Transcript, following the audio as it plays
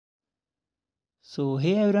So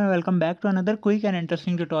hey everyone, welcome back to another quick and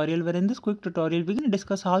interesting tutorial where in this quick tutorial we're going to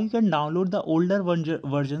discuss how you can download the older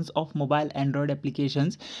versions of mobile Android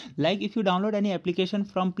applications. Like if you download any application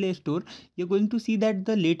from Play Store, you're going to see that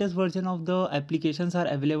the latest version of the applications are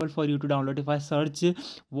available for you to download. If I search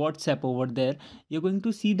WhatsApp over there, you're going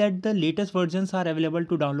to see that the latest versions are available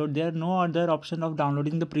to download. There are no other option of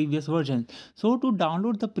downloading the previous version. So to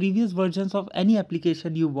download the previous versions of any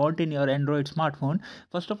application you want in your Android smartphone,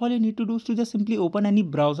 first of all, you need to do is to just simply open any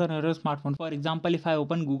browser on your smartphone. For example, if I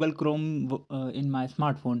open Google Chrome in my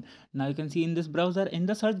smartphone, now you can see in this browser, in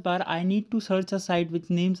the search bar, I need to search a site which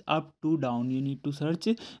names up to down. You need to search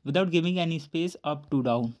without giving any space, up to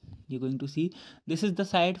down. You're going to see this is the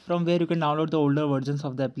site from where you can download the older versions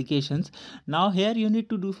of the applications. Now here you need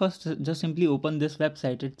to do first just simply open this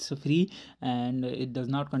website. It's free and it does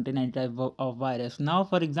not contain any type of virus. Now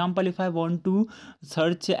for example, if I want to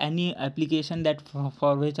search any application that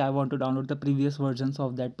for which I want to download the previous versions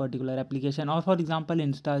of that particular application, or for example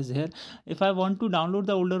Insta is here. If I want to download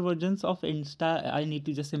the older versions of Insta, I need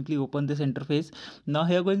to just simply open this interface. Now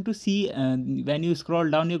here going to see when you scroll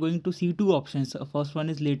down, you're going to see two options. First one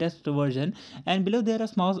is latest version, and below there a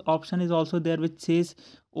small option is also there which says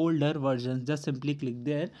older versions. Just simply click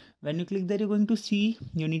there. When you click there, you're going to see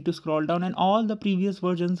you need to scroll down, and all the previous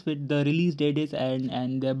versions with the release date is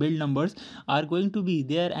and their build numbers are going to be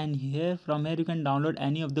there. And here from here you can download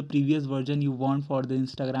any of the previous version you want for the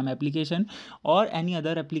Instagram application or any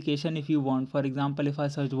other application if you want. For example, if I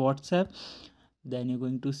search WhatsApp, then you're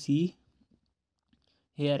going to see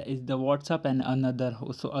here is the WhatsApp and another.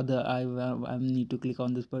 So I need to click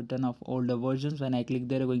on this button of older versions. When I click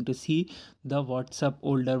there, you're going to see the WhatsApp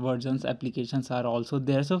older versions applications are also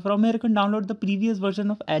there. So from here you can download the previous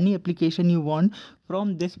version of any application you want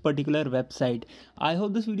from this particular website. I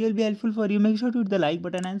hope this video will be helpful for you. Make sure to hit the like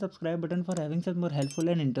button and subscribe button for having such more helpful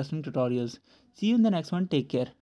and interesting tutorials. See you in the next one. Take care.